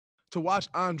to watch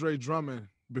Andre Drummond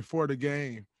before the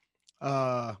game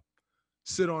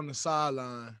sit on the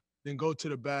sideline, then go to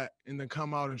the back, and then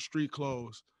come out in street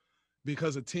clothes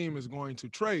because a team is going to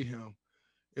trade him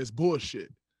is bullshit.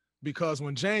 Because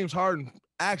when James Harden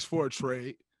asked for a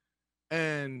trade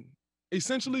and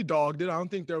essentially dogged it, I don't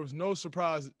think there was no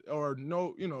surprise or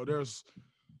there's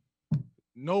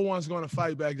no one's going to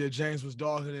fight back that James was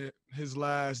dogging it his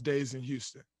last days in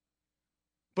Houston.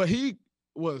 But he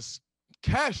was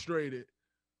castrated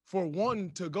for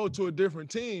wanting to go to a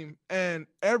different team, and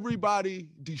everybody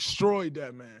destroyed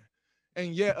that man.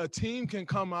 And yet a team can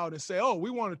come out and say, oh, we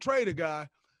want to trade a guy,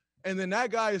 and then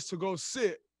that guy is to go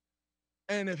sit.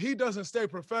 And if he doesn't stay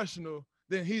professional,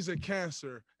 then he's a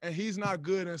cancer, and he's not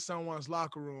good in someone's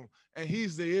locker room, and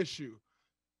he's the issue.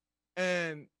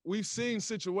 And we've seen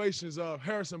situations of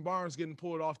Harrison Barnes getting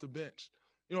pulled off the bench.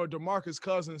 DeMarcus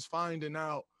Cousins finding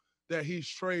out that he's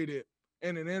traded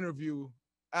in an interview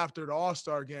after the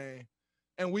All-Star game.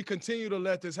 And we continue to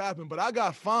let this happen. But I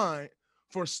got fined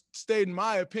for stating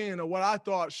my opinion of what I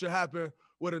thought should happen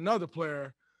with another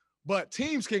player. But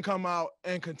teams can come out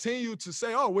and continue to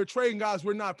say, oh, we're trading guys,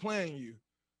 we're not playing you.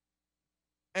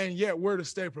 And yet we're to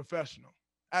stay professional.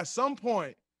 At some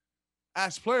point,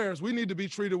 as players, we need to be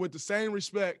treated with the same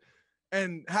respect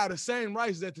and have the same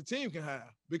rights that the team can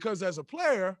have. Because as a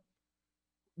player,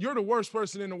 you're the worst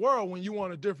person in the world when you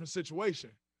want a different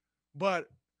situation. But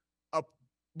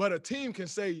a team can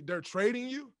say they're trading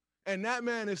you, and that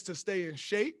man is to stay in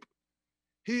shape.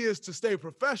 He is to stay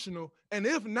professional. And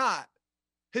if not,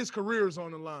 his career is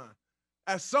on the line.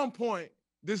 At some point,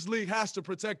 this league has to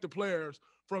protect the players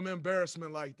from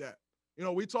embarrassment like that.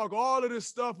 We talk all of this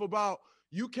stuff about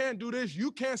you can't do this,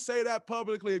 you can't say that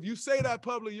publicly. If you say that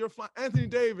publicly, you're fine. Anthony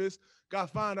Davis got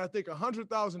fined, I think,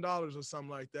 $100,000 or something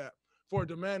like that for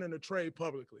demanding a trade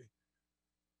publicly.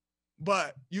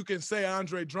 But you can say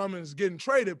Andre Drummond is getting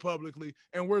traded publicly,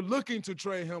 and we're looking to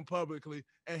trade him publicly,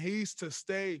 and he's to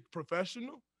stay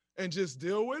professional and just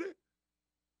deal with it.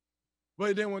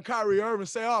 But then when Kyrie Irving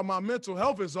say, oh, my mental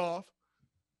health is off,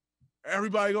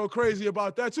 everybody go crazy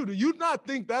about that too. Do you not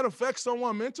think that affects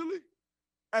someone mentally?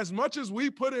 As much as we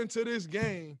put into this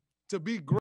game to be great,